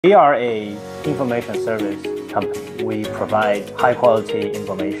We are a information service company. We provide high quality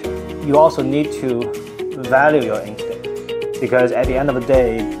information. You also need to value your instinct because at the end of the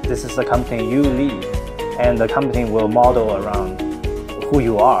day, this is the company you lead and the company will model around who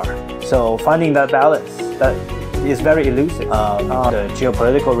you are. So finding that balance, that is very elusive. The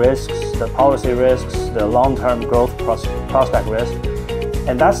geopolitical risks, the policy risks, the long-term growth prospect risk,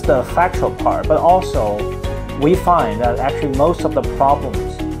 and that's the factual part. But also, we find that actually most of the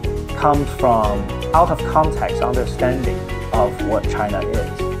problems comes from out of context understanding of what China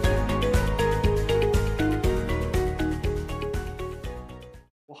is.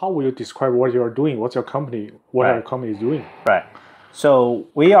 How will you describe what you are doing? What's your company? What your company is doing? Right. So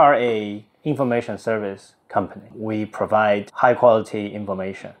we are a information service company. We provide high quality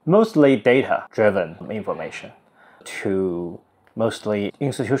information, mostly data driven information to mostly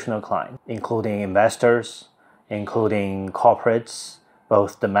institutional clients, including investors, including corporates,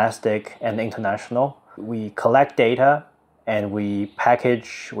 both domestic and international. We collect data and we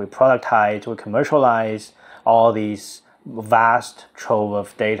package, we productize, we commercialize all these vast trove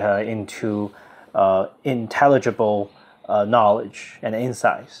of data into intelligible knowledge and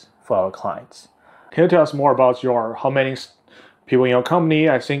insights for our clients. Can you tell us more about how many people in your company?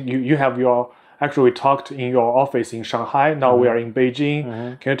 I think you have actually we talked in your office in Shanghai. Now we are in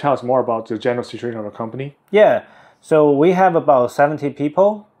Beijing. Can you tell us more about the general situation of the company? Yeah. So we have about 70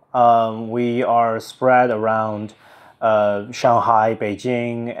 people. We are spread around Shanghai,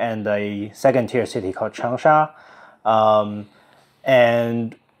 Beijing, and a second-tier city called Changsha.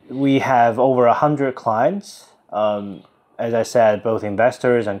 And we have over 100 clients. As I said, both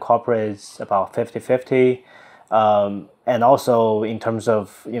investors and corporates, about 50-50. And also in terms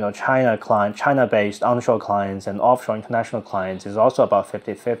of China-based onshore clients and offshore international clients is also about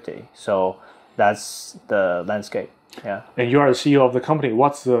 50-50. So that's the landscape. Yeah. And you are the CEO of the company.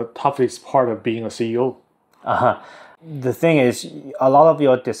 What's the toughest part of being a CEO? The thing is, a lot of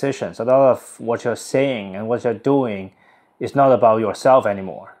your decisions, a lot of what you're saying and what you're doing is not about yourself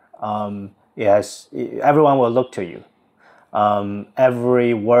anymore. Everyone will look to you.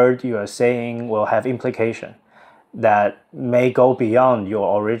 Every word you are saying will have implication that may go beyond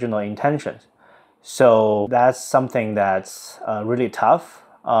your original intentions. So that's something that's really tough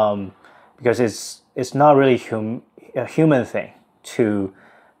because it's not really a human thing to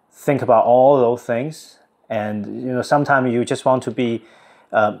think about all those things. And sometimes you just want to be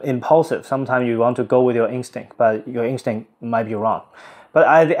impulsive. Sometimes you want to go with your instinct, but your instinct might be wrong. But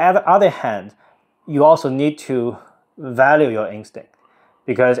on the other hand, you also need to value your instinct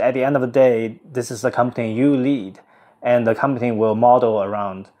because at the end of the day, this is the company you lead and the company will model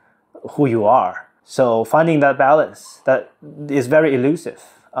around who you are. So finding that balance, that is very elusive.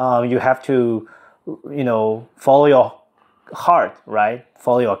 You have to, follow your heart, right?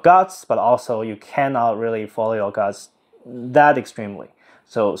 Follow your guts, but also you cannot really follow your guts that extremely.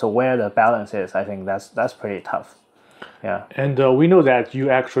 So where the balance is, I think that's pretty tough. Yeah. And we know that you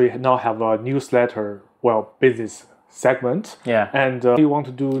actually now have a newsletter, business segment. Yeah. And you want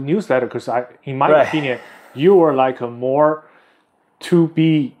to do newsletter because in my opinion, you are like a more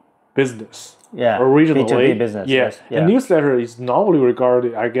 2B business. Yeah. Originally. B2B business. Yeah. Yes. Yeah. And newsletter is normally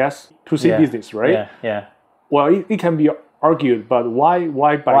regarded, I guess, to C business, right? Yeah. Yeah. Well, it can be argued, but why?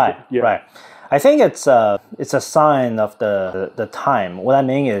 Yeah. Right. I think it's a sign of the time. What I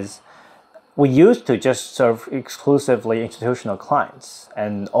mean is, we used to just serve exclusively institutional clients,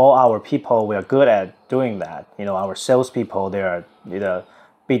 and all our people, we are good at doing that. Our salespeople, they are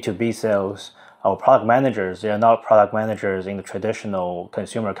B2B sales. Our product managers, they are not product managers in the traditional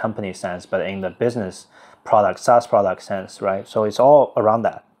consumer company sense, but in the business product, SaaS product sense, right? So it's all around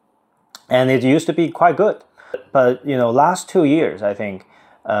that. And it used to be quite good. But, last 2 years, I think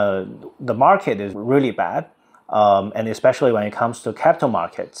the market is really bad. And especially when it comes to capital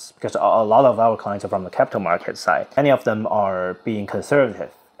markets, because a lot of our clients are from the capital market side. Many of them are being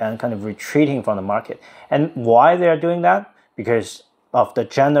conservative and kind of retreating from the market. And why they are doing that? Because of the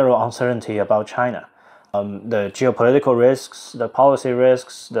general uncertainty about China. The geopolitical risks, the policy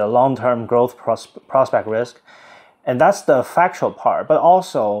risks, the long-term growth prospect risk. And that's the factual part. But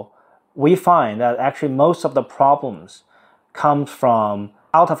also, we find that actually most of the problems come from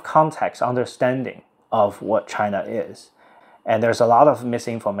out of context understanding of what China is. And there's a lot of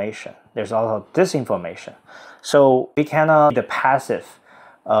misinformation. There's a lot of disinformation. So we cannot be the passive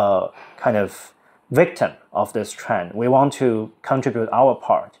kind of victim of this trend. We want to contribute our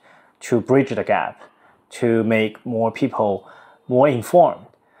part to bridge the gap, to make more people more informed.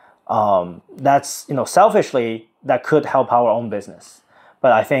 That's, selfishly, that could help our own business.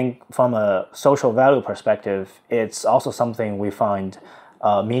 But I think from a social value perspective, it's also something we find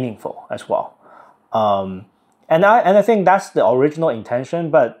meaningful as well. And I think that's the original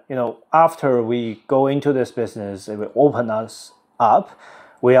intention. But after we go into this business, it will open us up.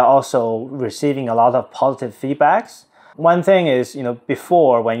 We are also receiving a lot of positive feedbacks. One thing is,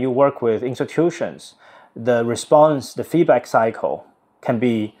 before, when you work with institutions, the feedback cycle can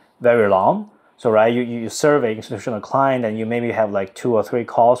be very long. So, right, you serve an institutional client and you maybe have like 2 or 3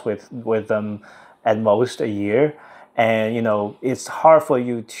 calls with them at most a year. And, it's hard for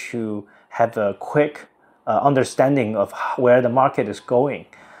you to have a quick understanding of where the market is going.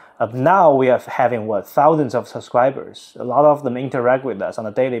 Now we are having thousands of subscribers. A lot of them interact with us on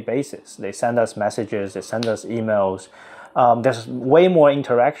a daily basis. They send us messages, they send us emails. There's way more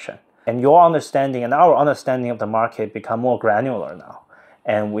interaction. And your understanding and our understanding of the market become more granular now.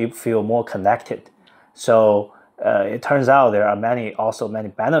 And we feel more connected. So it turns out there are many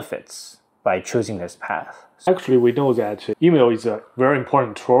benefits by choosing this path. Actually, we know that email is a very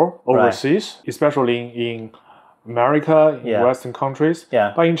important tool overseas, especially in America, in Western countries.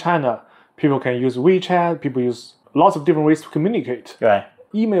 Yeah. But in China, people can use WeChat, people use lots of different ways to communicate. Right.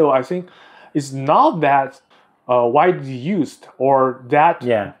 Email, I think, is not that widely used or that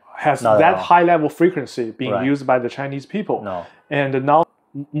has that high level frequency being used by the Chinese people. No. And now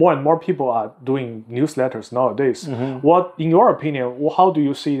more and more people are doing newsletters nowadays. What, in your opinion, how do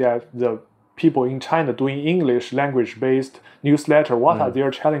you see that the people in China doing English language-based newsletter, what are their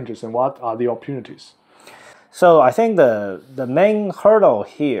challenges and what are the opportunities? So I think the main hurdle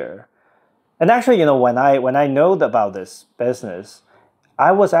here, and actually, when I know about this business,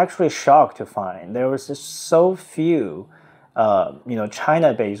 I was actually shocked to find there was just so few,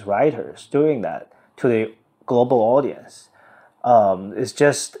 China-based writers doing that to the global audience. It's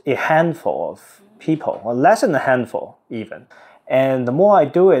just a handful of people, or less than a handful even. And the more I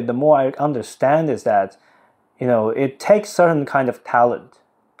do it, the more I understand is that, it takes certain kind of talent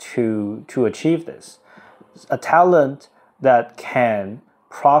to achieve this. A talent that can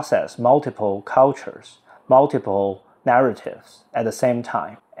process multiple cultures, multiple narratives at the same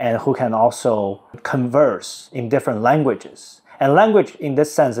time, and who can also converse in different languages. And language in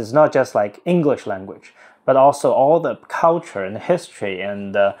this sense is not just like English language, but also all the culture and history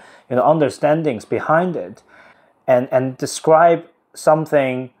and understandings behind it, and describe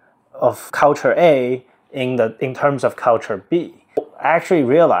something of culture A in terms of culture B. I actually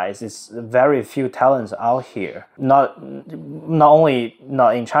realize it's very few talents out here, not only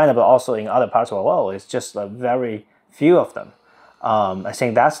not in China, but also in other parts of the world. It's just a very few of them. I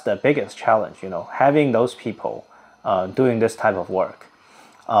think that's the biggest challenge, having those people doing this type of work.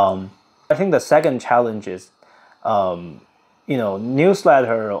 I think the second challenge is,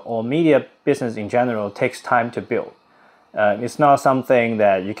 newsletter or media business in general takes time to build. It's not something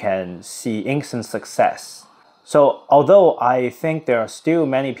that you can see instant success. So although I think there are still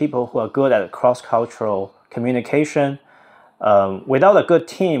many people who are good at cross-cultural communication, without a good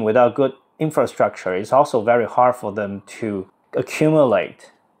team, without good infrastructure, it's also very hard for them to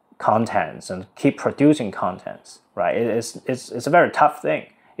accumulate contents and keep producing contents, right? It's a very tough thing.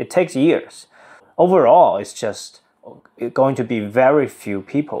 It takes years. Overall, it's just going to be very few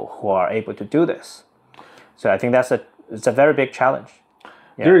people who are able to do this. So I think it's a very big challenge.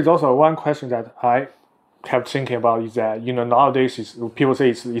 Yeah. There is also one question that I kept thinking about is that nowadays people say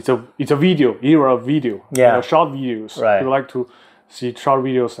it's a video era of video, short videos. Right. People like to see short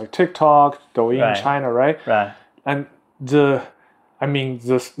videos like TikTok, Douyin in China, right? Right. And the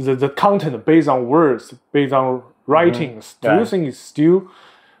content based on words, based on writings, do you think it's still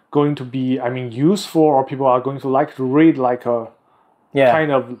going to be useful, or people are going to like to read like a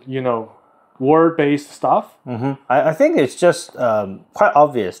kind of word-based stuff? I think it's just quite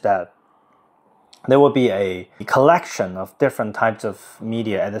obvious that there will be a collection of different types of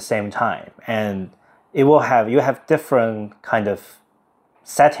media at the same time, and you have different kind of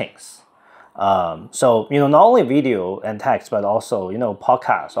settings. So not only video and text, but also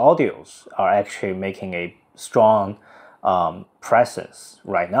podcasts, audios are actually making a strong presence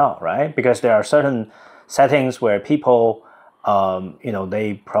right now, right? Because there are certain settings where people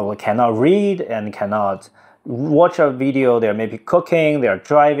they probably cannot read and cannot watch a video. They're maybe cooking, they're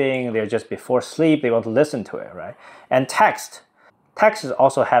driving, they're just before sleep, they want to listen to it, right? And texts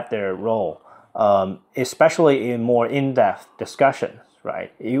also have their role, especially in more in-depth discussions,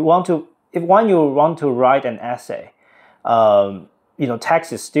 right? If you want to write an essay,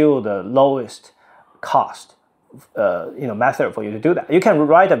 text is still the lowest cost method for you to do that. You can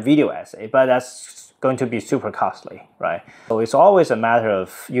write a video essay, but that's going to be super costly, right? So it's always a matter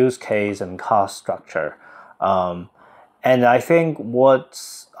of use case and cost structure. And I think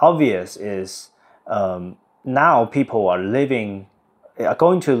what's obvious is now people are living are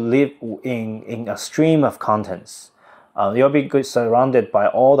going to live in a stream of contents. You'll be surrounded by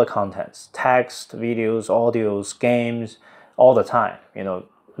all the contents, text, videos, audios, games, all the time.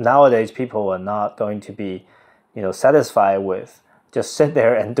 Nowadays people are not going to be, satisfied with just sit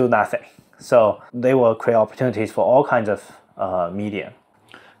there and do nothing. So they will create opportunities for all kinds of media.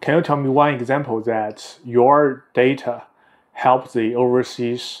 Can you tell me one example that your data helps the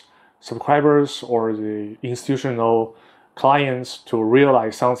overseas subscribers or the institutional clients to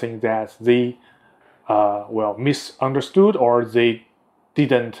realize something that they misunderstood, or they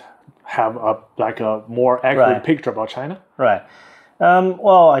didn't have a more accurate picture about China? Right.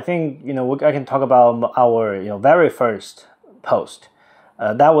 Well, I think I can talk about our very first post.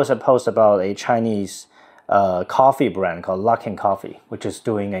 That was a post about a Chinese coffee brand called Luckin Coffee, which is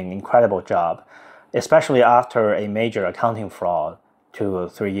doing an incredible job, especially after a major accounting fraud 2 or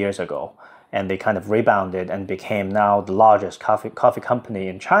 3 years ago. And they kind of rebounded and became now the largest coffee company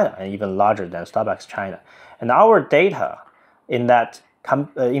in China, and even larger than Starbucks China. And our data in that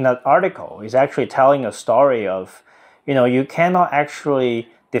article is actually telling a story of, you cannot actually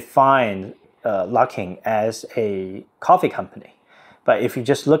define Luckin as a coffee company. But if you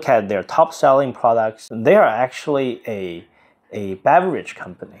just look at their top selling products, they are actually a beverage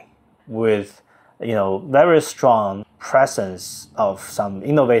company with very strong presence of some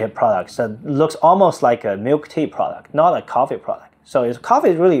innovative products that looks almost like a milk tea product, not a coffee product. So coffee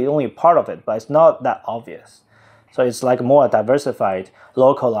is really only part of it, but it's not that obvious. So it's like more diversified,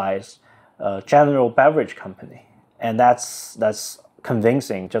 localized, general beverage company. And that's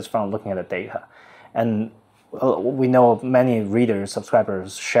convincing just from looking at the data. And we know many readers,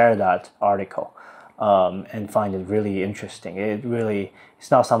 subscribers share that article and find it really interesting.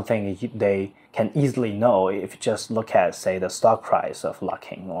 It's not something they can easily know if you just look at, say, the stock price of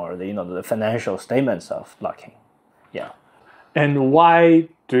Luckin or the financial statements of Luckin. Yeah. And why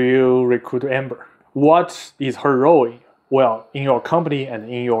do you recruit Amber? What is her role in your company and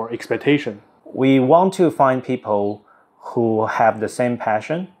in your expectation? We want to find people who have the same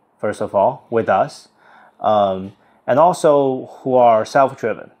passion, first of all, with us, and also who are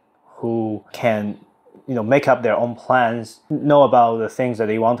self-driven, who can make up their own plans, know about the things that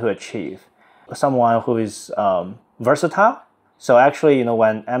they want to achieve. Someone who is versatile. So actually,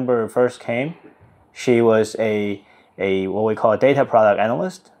 when Amber first came, she was a what we call a data product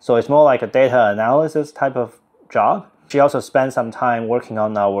analyst. So it's more like a data analysis type of job. She also spent some time working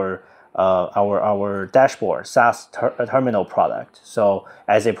on our dashboard SaaS terminal product. So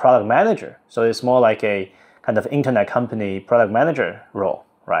as a product manager, so it's more like a kind of internet company product manager role,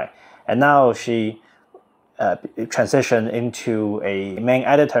 right? And now she transitioned into a main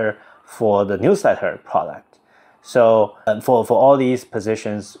editor for the newsletter product. So for all these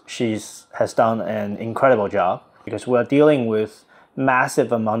positions, she has done an incredible job, because we're dealing with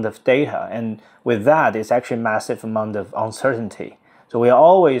massive amount of data, and with that, it's actually massive amount of uncertainty. So we are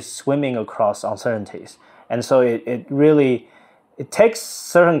always swimming across uncertainties, and so it really takes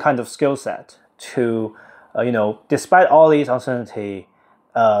certain kind of skill set to despite all these uncertainty,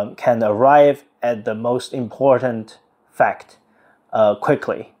 can arrive at the most important fact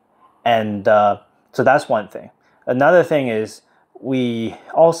quickly. And so that's one thing. Another thing is we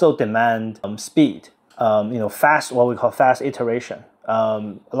also demand speed, fast, what we call fast iteration.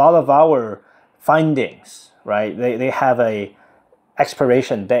 A lot of our findings, right, they have a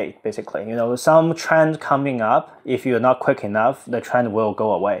expiration date, basically. Some trend coming up, if you're not quick enough, the trend will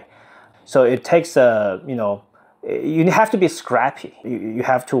go away. So it takes you have to be scrappy. You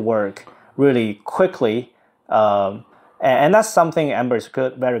have to work really quickly. And that's something Amber is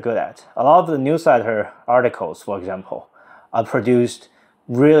very good at. A lot of the newsletter articles, for example, are produced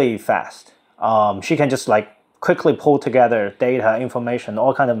really fast. She can just quickly pull together data, information,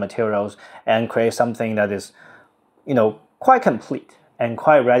 all kinds of materials, and create something that is, quite complete and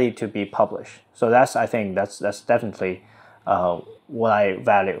quite ready to be published. So I think that's definitely what I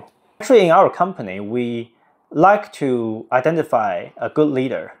value. Actually, in our company, we like to identify a good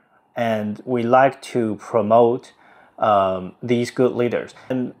leader, and we like to promote these good leaders.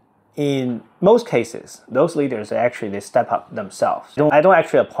 And in most cases, those leaders they step up themselves. I don't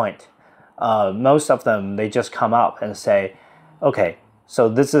actually appoint. Most of them, they just come up and say, okay, so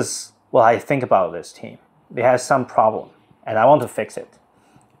this is what I think about this team. They have some problem and I want to fix it.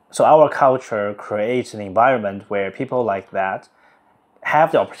 So our culture creates an environment where people like that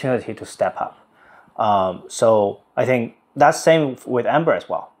have the opportunity to step up. So I think that's same with Amber as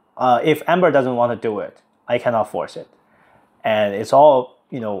well. If Amber doesn't want to do it, I cannot force it. And it's all,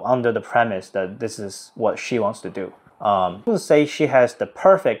 under the premise that this is what she wants to do. I wouldn't say she has the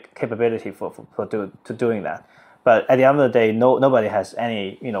perfect capability for doing that, But at the end of the day, nobody has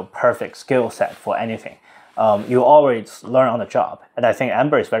any perfect skill set for anything. You always learn on the job, and I think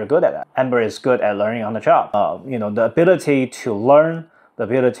Amber is very good at that. Amber is good at learning on the job. The ability to learn, the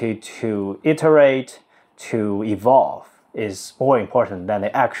ability to iterate, to evolve is more important than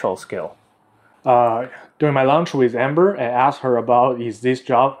the actual skill. During my lunch with Amber, I asked her about is this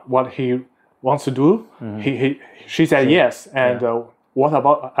job what he wants to do. She said yes, and what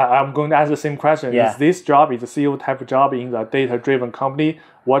about? I'm going to ask the same question. Yeah. Is this job is a CEO type of job in the data-driven company?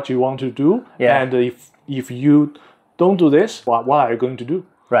 What you want to do? Yeah. And if you don't do this, what are you going to do?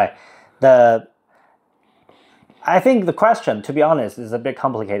 Right. I think the question, to be honest, is a bit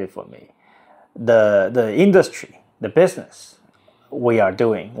complicated for me. The industry, the business we're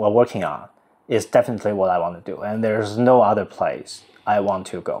working on, is definitely what I want to do, and there's no other place I want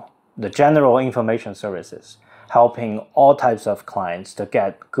to go. The general information services, helping all types of clients to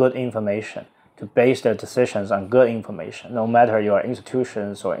get good information, to base their decisions on good information, no matter you are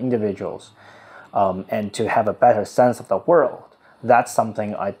institutions or individuals, and to have a better sense of the world. That's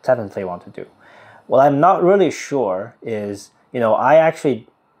something I definitely want to do. What I'm not really sure is, I actually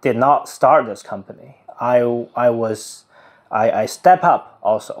did not start this company. I step up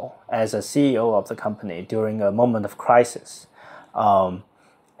also as a CEO of the company during a moment of crisis. And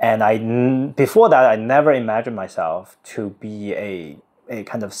before that, I never imagined myself to be a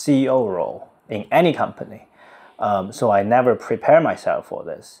kind of CEO role in any company. So I never prepared myself for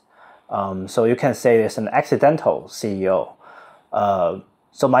this. So you can say it's an accidental CEO.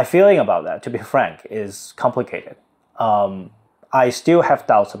 So my feeling about that, to be frank, is complicated. I still have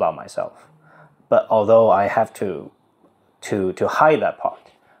doubts about myself, but although I have to hide that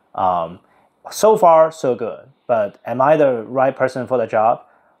part. So far, so good. But am I the right person for the job?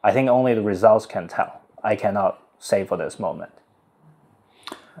 I think only the results can tell. I cannot say for this moment.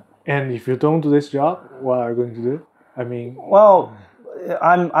 And if you don't do this job, what are you going to do? I mean, well,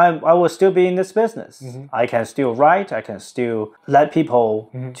 I will still be in this business. I can still write. I can still let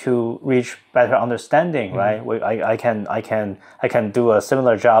people to reach better understanding. Right? I can do a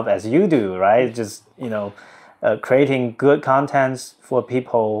similar job as you do. Right? Just creating good contents for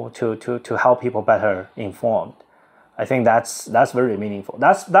people to help people better informed. I think that's very meaningful.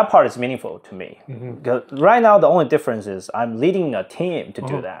 That part is meaningful to me. Because right now the only difference is I'm leading a team to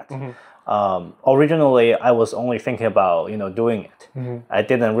do that. Originally, I was only thinking about doing it. I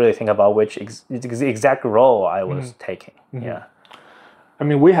didn't really think about which exact role I was taking. Yeah. I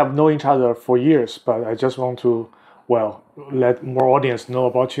mean, we have known each other for years, but I just want to let more audience know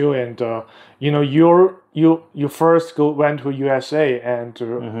about you. And you first went to USA and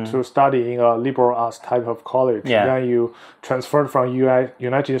to study in a liberal arts type of college. Yeah. Then you transferred from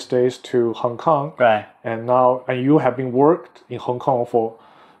United States to Hong Kong. Right. And you have been worked in Hong Kong for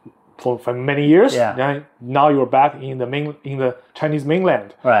many years. Yeah. Then now you're back in the Chinese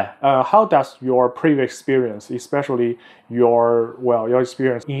mainland. Right. How does your previous experience, especially your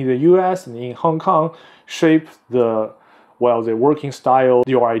experience in the US and in Hong Kong, shape the working style,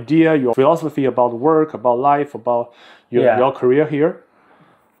 your idea, your philosophy about work, about life, about your career here?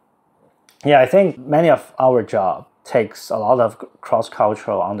 Yeah, I think many of our job takes a lot of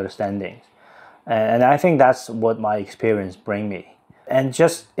cross-cultural understanding. And I think that's what my experience bring me. And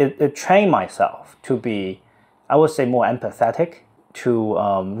just it trained myself to be, I would say, more empathetic, to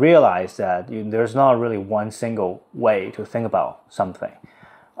realize that there's not really one single way to think about something.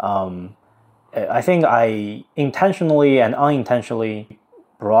 I think I intentionally and unintentionally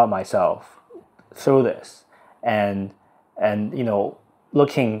brought myself through this, and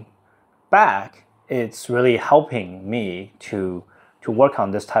looking back, it's really helping me to work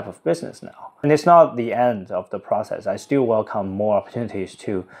on this type of business now. And it's not the end of the process. I still welcome more opportunities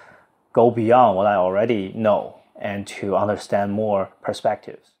to go beyond what I already know and to understand more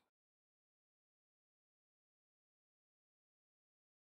perspectives.